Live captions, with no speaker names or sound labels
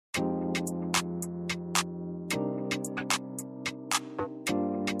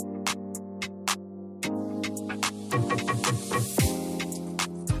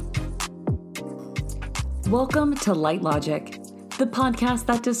Welcome to Light Logic, the podcast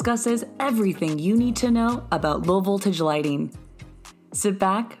that discusses everything you need to know about low voltage lighting. Sit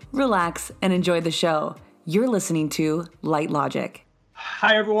back, relax, and enjoy the show. You're listening to Light Logic.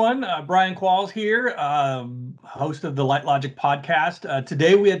 Hi, everyone. Brian Qualls here, host of the Light Logic podcast.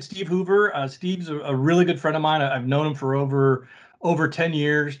 Today we had Steve Hoover. Steve's a really good friend of mine. I've known him for over 10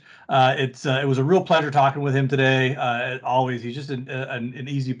 years. It was a real pleasure talking with him today. Always, he's just an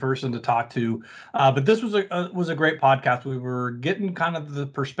easy person to talk to. But this was a great podcast. We were getting kind of the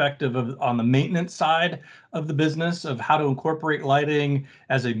perspective on the maintenance side of the business, of how to incorporate lighting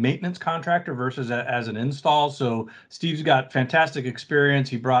as a maintenance contractor versus as an install. So Steve's got fantastic experience.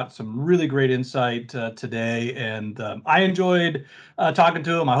 He brought some really great insight today, and I enjoyed talking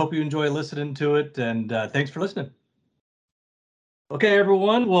to him. I hope you enjoy listening to it, and thanks for listening. Okay,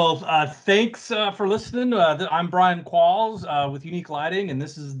 everyone. Well, thanks for listening. I'm Brian Qualls with Unique Lighting, and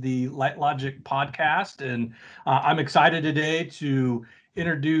this is the Light Logic podcast. And I'm excited today to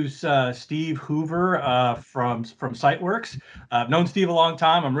introduce Steve Hoover from SiteWorks. I've known Steve a long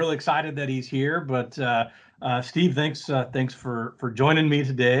time. I'm really excited that he's here. But Steve, thanks for joining me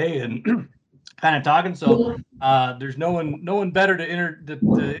today and kind of talking. So there's no one better to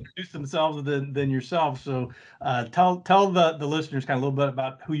introduce themselves than yourself. So tell the listeners kind of a little bit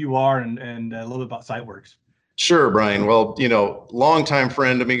about who you are and a little bit about SiteWorks. Sure, Brian. Well, longtime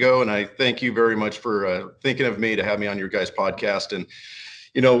friend, amigo, and I thank you very much for thinking of me to have me on your guys' podcast. And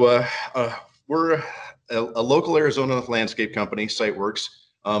we're a local Arizona landscape company, SiteWorks,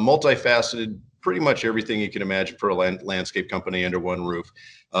 multifaceted, pretty much everything you can imagine for a landscape company under one roof.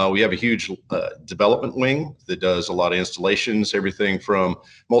 We have a huge development wing that does a lot of installations, everything from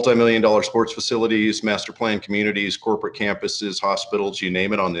multi-million-dollar sports facilities, master plan communities, corporate campuses, hospitals, you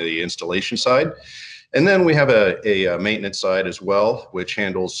name it, on the installation side. And then we have a maintenance side as well, which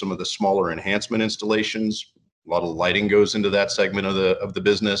handles some of the smaller enhancement installations. A lot of lighting goes into that segment of the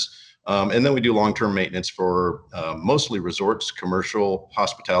business. And then we do long-term maintenance for mostly resorts, commercial,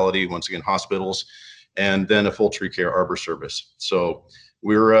 hospitality, once again, hospitals, and then a full tree care arbor service. So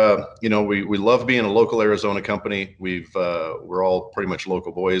we're, we love being a local Arizona company. We're all pretty much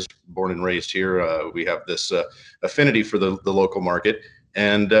local boys, born and raised here. We have this affinity for the local market,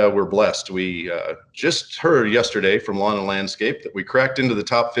 and we're blessed. We just heard yesterday from Lawn and Landscape that we cracked into the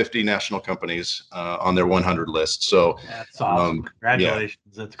top 50 national companies on their 100 list. So that's awesome. Congratulations.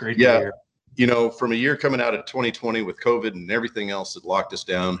 Yeah. That's great to hear. From a year coming out of 2020 with COVID and everything else that locked us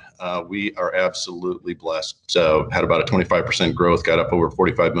down, we are absolutely blessed. So had about a 25% growth, got up over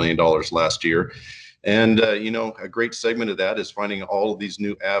 $45 million last year. And, a great segment of that is finding all of these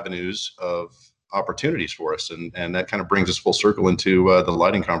new avenues of opportunities for us. And that kind of brings us full circle into the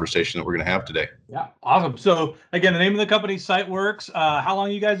lighting conversation that we're going to have today. Yeah, awesome. So again, the name of the company, SiteWorks. How long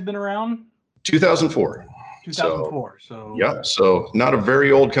you guys been around? 2004. 2004. So yeah, so not a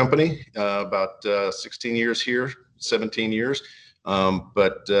very old company, about 16 years here, 17 years.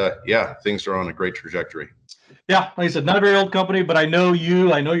 But things are on a great trajectory. Yeah, like I said, not a very old company, but I know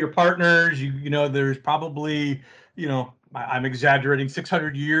your partners, there's probably, I'm exaggerating,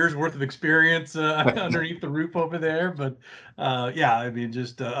 600 years worth of experience underneath the roof over there. But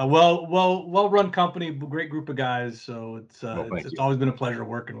just a well-run company, great group of guys. So it's always been a pleasure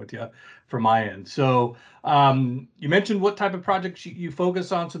working with you from my end. So you mentioned what type of projects you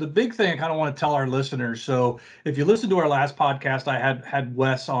focus on. So the big thing I kind of want to tell our listeners. So if you listen to our last podcast, I had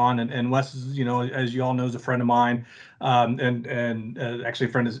Wes on, and Wes is, as you all know, is a friend of mine, and actually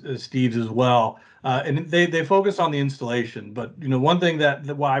a friend of Steve's as well. And they focus on the installation. But one thing that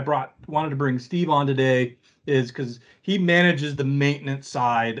why I wanted to bring Steve on today is because he manages the maintenance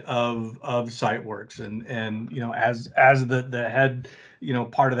side of SiteWorks, and as the head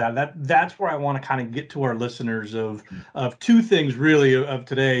part of that's where I want to kind of get to our listeners of two things really of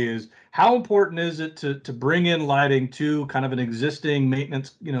today is how important is it to bring in lighting to kind of an existing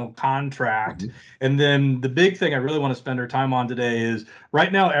maintenance contract. Mm-hmm. And then the big thing I really want to spend our time on today is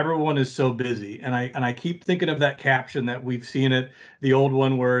right now everyone is so busy, and I keep thinking of that caption that we've seen it, the old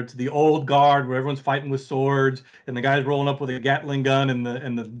one where it's the old guard where everyone's fighting with swords and the guy's rolling up with a Gatling gun and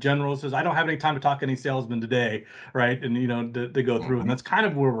the general says, I don't have any time to talk to any salesman today, right? And to go through, and that's kind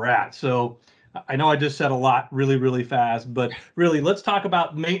of where we're at. So I know I just said a lot really, really fast, but really let's talk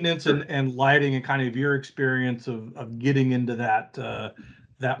about maintenance and lighting and kind of your experience of getting into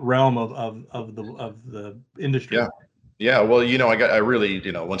that realm of the industry. Yeah. Yeah, well, I really,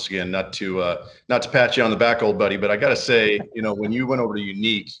 once again, not to pat you on the back, old buddy, but I got to say, when you went over to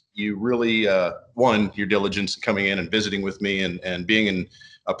Unique, you really, your diligence coming in and visiting with me and being in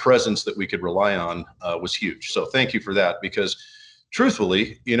a presence that we could rely on was huge. So thank you for that, because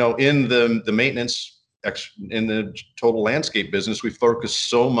truthfully, in the maintenance in the total landscape business, we focus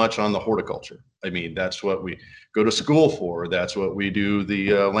so much on the horticulture. I mean, that's what we go to school for. That's what we do.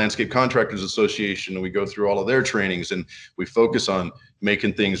 The Landscape Contractors Association, and we go through all of their trainings, and we focus on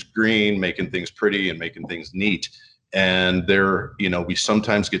making things green, making things pretty, and making things neat. And there, we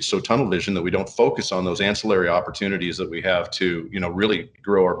sometimes get so tunnel vision that we don't focus on those ancillary opportunities that we have to, really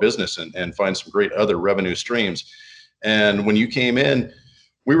grow our business and find some great other revenue streams. And when you came in,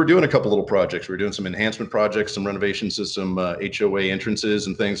 we were doing a couple little projects. We were doing some enhancement projects, some renovations to some HOA entrances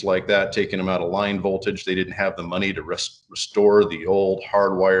and things like that, taking them out of line voltage. They didn't have the money to restore the old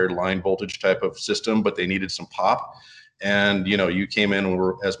hardwired line voltage type of system, but they needed some pop. And, you came in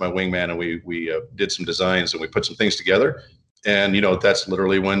as my wingman, and we did some designs, and we put some things together. And, that's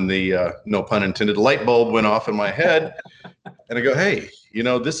literally when the, no pun intended, light bulb went off in my head. And I go, hey,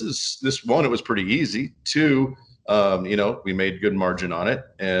 this one, it was pretty easy. Two, we made good margin on it,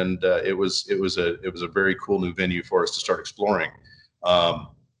 and it was a very cool new venue for us to start exploring.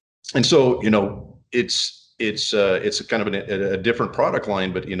 And so, it's kind of a different product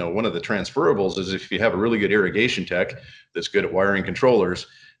line, but one of the transferables is if you have a really good irrigation tech that's good at wiring controllers,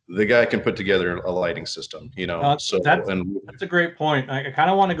 the guy can put together a lighting system. That's a great point. I kind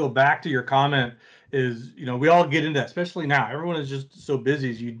of want to go back to your comment. Is we all get into that, especially now. Everyone is just so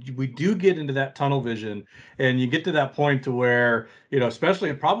busy. We do get into that tunnel vision, and you get to that point to where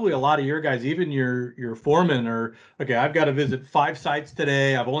especially probably a lot of your guys, even your foremen, are okay. I've got to visit 5 sites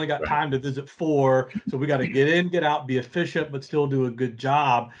today. I've only got time to visit 4, so we got to get in, get out, be efficient, but still do a good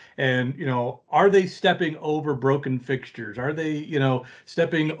job. And are they stepping over broken fixtures? Are they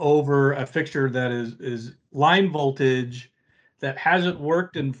stepping over a fixture that is line voltage that hasn't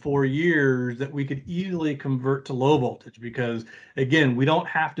worked in 4 years that we could easily convert to low voltage? Because again, we don't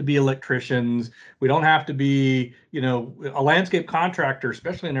have to be electricians. We don't have to be, a landscape contractor,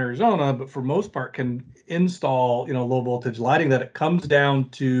 especially in Arizona, but for most part can install, low voltage lighting. That it comes down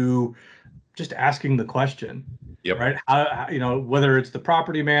to just asking the question. Yep. Right. How, whether it's the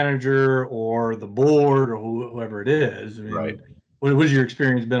property manager or the board or whoever it is. I mean, right. What has your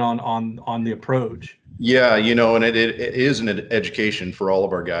experience been on the approach? Yeah, and it is an education for all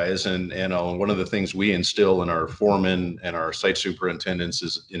of our guys. And one of the things we instill in our foremen and our site superintendents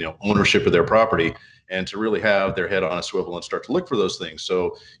is, ownership of their property, and to really have their head on a swivel and start to look for those things.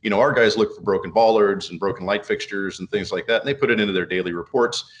 So, our guys look for broken bollards and broken light fixtures and things like that, and they put it into their daily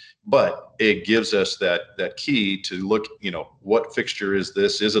reports. But it gives us that key to look, what fixture is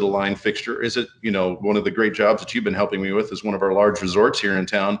this? Is it a line fixture? Is it, one of the great jobs that you've been helping me with is one of our large resorts here in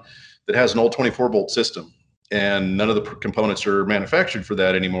town that has an old 24-volt system, and none of the components are manufactured for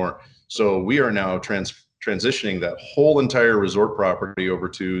that anymore. So we are now transitioning that whole entire resort property over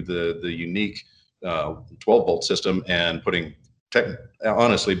to the unique 12-volt system, and putting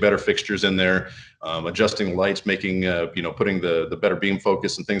honestly better fixtures in there, adjusting lights, making putting the better beam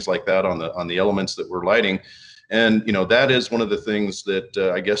focus and things like that on the elements that we're lighting. And that is one of the things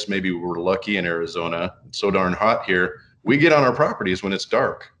that I guess maybe we're lucky in Arizona. It's so darn hot here. We get on our properties when it's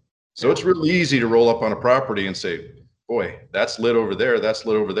dark. So it's really easy to roll up on a property and say, boy, that's lit over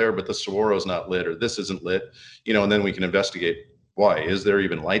there, but the Saguaro's not lit, or this isn't lit, and then we can investigate why. Is there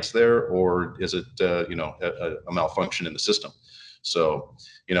even lights there, or is it, a malfunction in the system? So,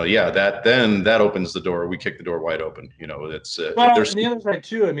 that opens the door. We kick the door wide open. It's well, and the other side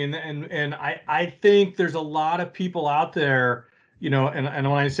too. I mean, and I think there's a lot of people out there, and when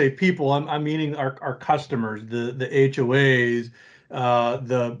I say people, I'm meaning our customers, the HOAs,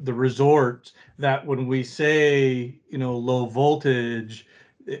 the resorts, that when we say low voltage,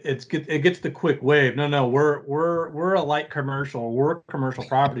 it gets the quick wave. No, we're a light commercial, we're a commercial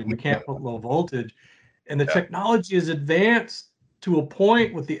property. We can't put low voltage, and the technology is advanced to a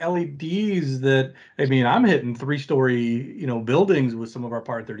point with the LEDs that, I mean, I'm hitting 3-story buildings with some of our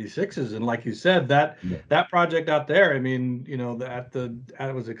Part 36s, and like you said, that project out there, I mean,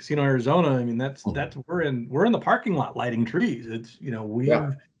 it was a Casino Arizona. I mean, that's we're in the parking lot lighting trees. It's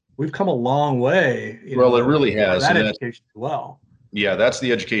we've come a long way. Well, it really has. That education as well. Yeah, that's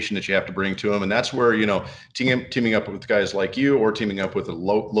the education that you have to bring to them, and that's where teaming up with guys like you, or teaming up with a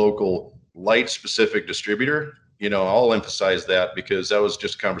local light specific distributor. I'll emphasize that, because that was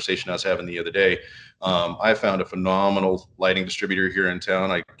just a conversation I was having the other day. I found a phenomenal lighting distributor here in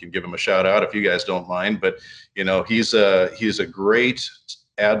town. I can give him a shout out if you guys don't mind, but he's a great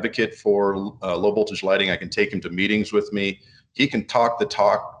advocate for low voltage lighting. I can take him to meetings with me. He can talk the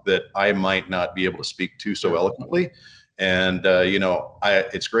talk that I might not be able to speak to so eloquently. And,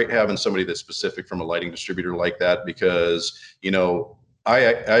 it's great having somebody that's specific from a lighting distributor like that, because, I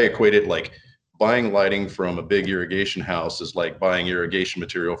equate it like buying lighting from a big irrigation house is like buying irrigation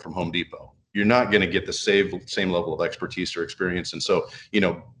material from Home Depot. you're not going to get the same level of expertise or experience. And so,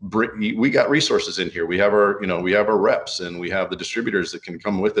 we got resources in here. We have our reps, and we have the distributors that can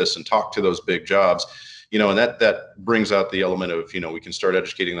come with us and talk to those big jobs, and that brings out the element of, we can start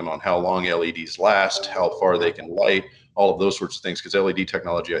educating them on how long LEDs last, how far they can light, all of those sorts of things. Because LED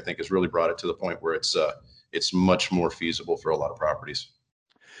technology, I think, has really brought it to the point where it's much more feasible for a lot of properties.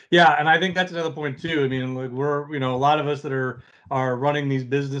 Yeah, and I think that's another point too. I mean, like we're, a lot of us that are running these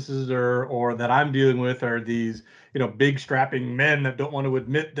businesses or that I'm dealing with are these, big strapping men that don't want to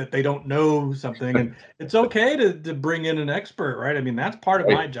admit that they don't know something. And it's okay to bring in an expert, right? I mean, that's part of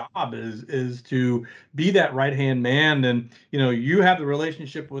my job is to be that right-hand man. And, you have the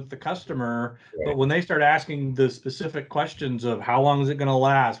relationship with the customer, but when they start asking the specific questions of how long is it going to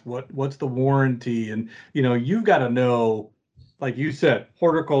last? What's the warranty? And, you've got to know, like you said,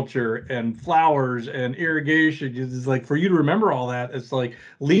 horticulture and flowers and irrigation. It's like, for you to remember all that, it's like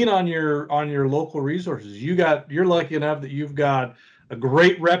lean on your local resources. You're lucky enough that you've got a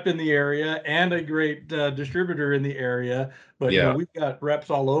great rep in the area and a great distributor in the area. But we've got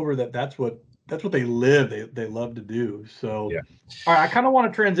reps all over that's what they live. They love to do. So, all right, I kind of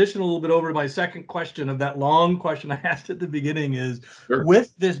want to transition a little bit over to my second question of that long question I asked at the beginning is,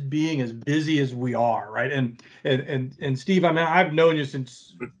 with this being as busy as we are, right? And Steve, I mean, I've known you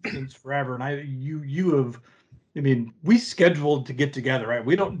since forever, and you have, I mean, we scheduled to get together, right?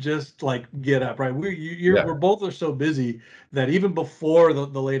 We don't just like get up, right? We're both are so busy that even before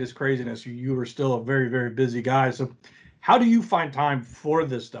the latest craziness, you were still a very, very busy guy. So how do you find time for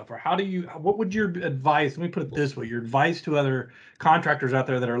this stuff? Or what would your advice, let me put it this way, your advice to other contractors out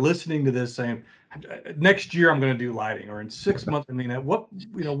there that are listening to this saying, next year I'm going to do lighting, or in 6 months, I mean,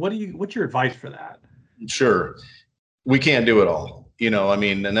 what's your advice for that? Sure. We can't do it all, I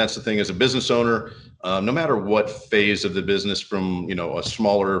mean, and that's the thing as a business owner, no matter what phase of the business, from, a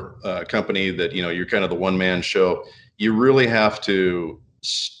smaller company that, you're kind of the one-man show, you really have to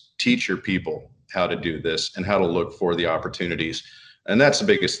teach your people how to do this and how to look for the opportunities. And that's the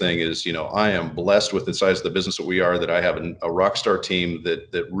biggest thing is, I am blessed with the size of the business that we are, that I have a rock star team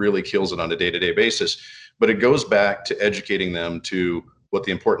that really kills it on a day-to-day basis. But it goes back to educating them to what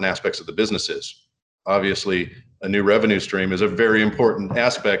the important aspects of the business is. Obviously, a new revenue stream is a very important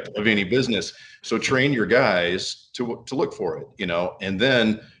aspect of any business. So train your guys to look for it, and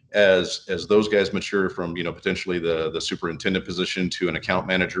then as those guys mature from, potentially the superintendent position to an account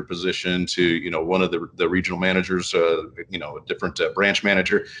manager position to, one of the regional managers, a different branch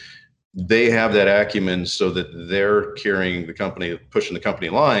manager, they have that acumen so that they're carrying the company, pushing the company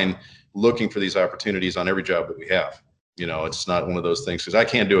line, looking for these opportunities on every job that we have. It's not one of those things, because I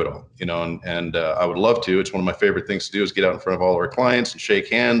can't do it all, and I would love to. It's one of my favorite things to do is get out in front of all of our clients and shake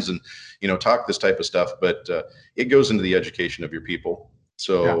hands and, talk this type of stuff. But it goes into the education of your people.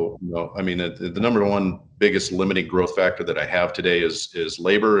 So, I mean, the number one biggest limiting growth factor that I have today is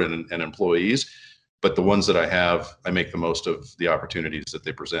labor and employees. But the ones that I have, I make the most of the opportunities that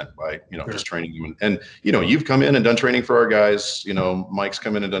they present by, just training them. And, you've come in and done training for our guys, Mike's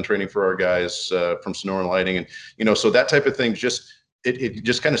come in and done training for our guys from Sonoran Lighting. And, so that type of thing, it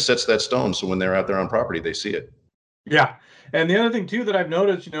just kind of sets that stone. So when they're out there on property, they see it. Yeah. And the other thing too that I've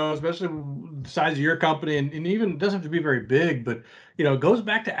noticed, especially the size of your company, and even it doesn't have to be very big, but it goes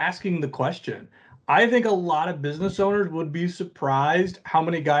back to asking the question. I think a lot of business owners would be surprised how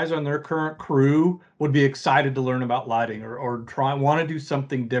many guys on their current crew would be excited to learn about lighting or want to do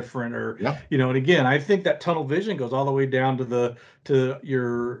something different, or and again, I think that tunnel vision goes all the way down to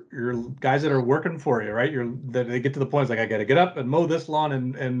your guys that are working for you, right? That they get to the point, it's like, I got to get up and mow this lawn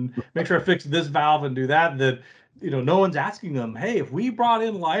and make sure I fix this valve and do that. No one's asking them, hey, if we brought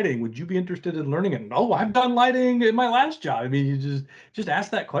in lighting, would you be interested in learning it? No, I've done lighting in my last job. I mean, you just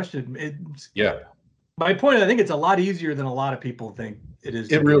ask that question. My point, I think it's a lot easier than a lot of people think it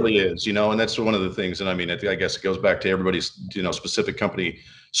is. It really is, and that's one of the things. And I mean, I guess it goes back to everybody's, specific company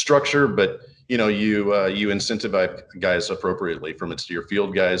structure, but you incentivize guys appropriately, from it's your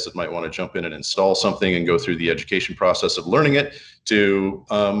field guys that might want to jump in and install something and go through the education process of learning it, to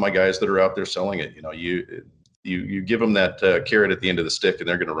my guys that are out there selling it. You give them that carrot at the end of the stick, and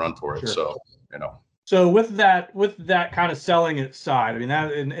they're going to run for it. Sure. So, So with that kind of selling it side, I mean,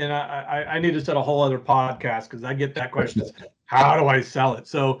 that, and I need to set a whole other podcast, because I get that question: how do I sell it?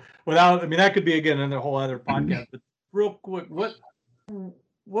 So that could be again another whole other podcast. But real quick,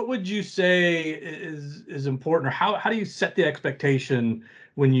 what would you say is important, or how do you set the expectation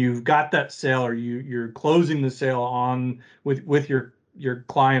when you've got that sale, or you're closing the sale on with your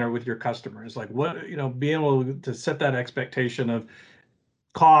client or with your customers? Like, what, being able to set that expectation of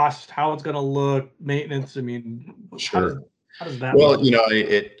cost, how it's going to look, maintenance. I mean, sure. How does that Well, work?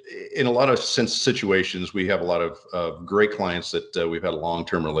 in a lot of situations, we have a lot of great clients that we've had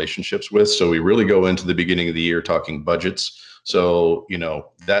long-term relationships with. So we really go into the beginning of the year talking budgets. So,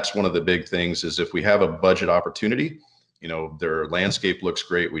 that's one of the big things is if we have a budget opportunity, their landscape looks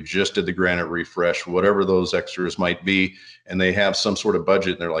great. We just did the granite refresh, whatever those extras might be, and they have some sort of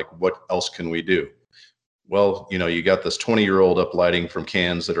budget and they're like, what else can we do? Well, you got this 20-year-old uplighting from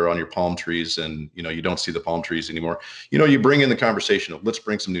cans that are on your palm trees and, you don't see the palm trees anymore. You bring in the conversation of let's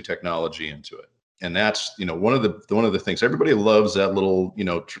bring some new technology into it. And that's, one of the things everybody loves, that little,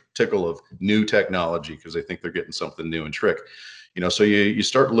 tickle of new technology because they think they're getting something new and trick. So you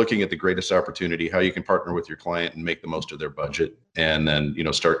start looking at the greatest opportunity, how you can partner with your client and make the most of their budget, and then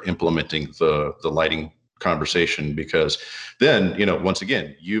start implementing the lighting conversation, because then once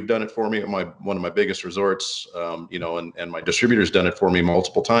again, you've done it for me at one of my biggest resorts, and my distributor's done it for me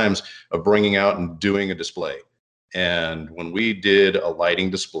multiple times of bringing out and doing a display. And when we did a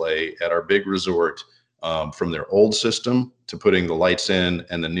lighting display at our big resort, from their old system to putting the lights in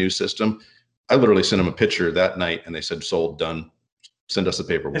and the new system, I literally sent them a picture that night and they said, sold, done. Send us the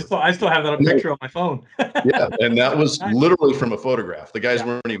paperwork. I still have that picture on my phone. Yeah, and that was literally from a photograph. The guys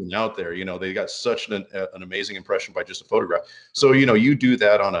weren't even out there. They got such an amazing impression by just a photograph. So you do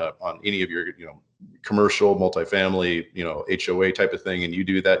that on any of your commercial, multifamily, HOA type of thing, and you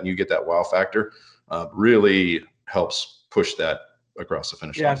do that and you get that wow factor. Really helps push that across the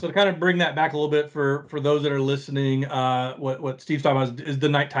finish line. Yeah, so to kind of bring that back a little bit for those that are listening, what Steve's talking about is the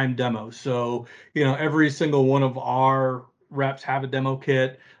nighttime demo. So every single one of our reps have a demo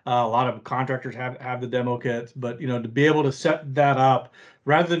kit. A lot of contractors have the demo kits, but to be able to set that up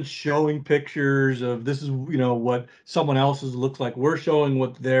rather than showing pictures of this is what someone else's looks like, we're showing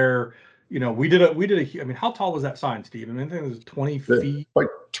what their we did a I mean, how tall was that sign, Steve? I mean, I think it was 20 feet, like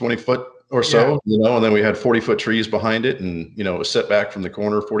 20 foot or so, and then we had 40-foot trees behind it, and it was set back from the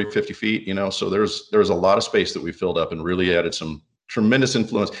corner 40, 50 feet, so there's a lot of space that we filled up and really added some tremendous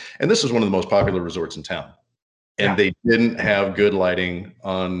influence. And this is one of the most popular resorts in town. And they didn't have good lighting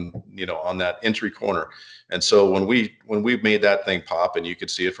on that entry corner. And so when we made that thing pop, and you could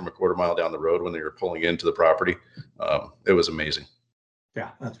see it from a quarter mile down the road when they were pulling into the property, it was amazing.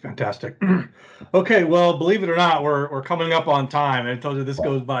 Yeah, that's fantastic. Okay, well, believe it or not, we're coming up on time. I told you this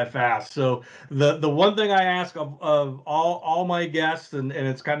goes by fast. So the one thing I ask of all my guests, and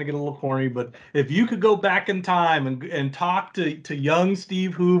it's kind of getting a little corny, but if you could go back in time and talk to young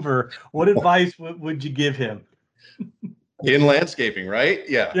Steve Hoover, what advice would you give him? In landscaping, right?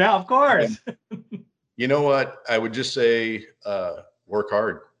 Yeah. Yeah, of course. You know what? I would just say, work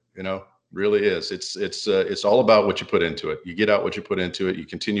hard, really is. It's all about what you put into it. You get out what you put into it. You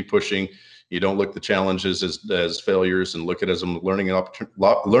continue pushing. You don't look the challenges as failures, and look at it as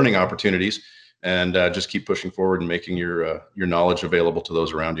learning opportunities, and just keep pushing forward and making your knowledge available to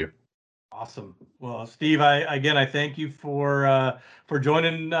those around you. Awesome. Well, Steve, I thank you for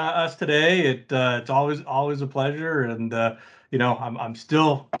joining us today. It's always a pleasure, and I'm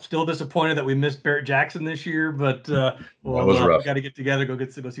still disappointed that we missed Barrett Jackson this year, but we got to get together, go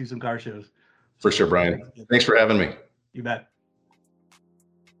see some car shows. For sure, Brian. Thanks for having me. You bet.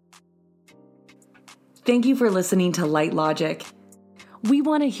 Thank you for listening to Light Logic. We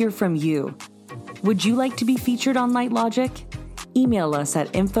want to hear from you. Would you like to be featured on Light Logic? Email us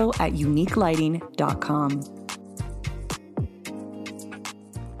at info@uniquelighting.com.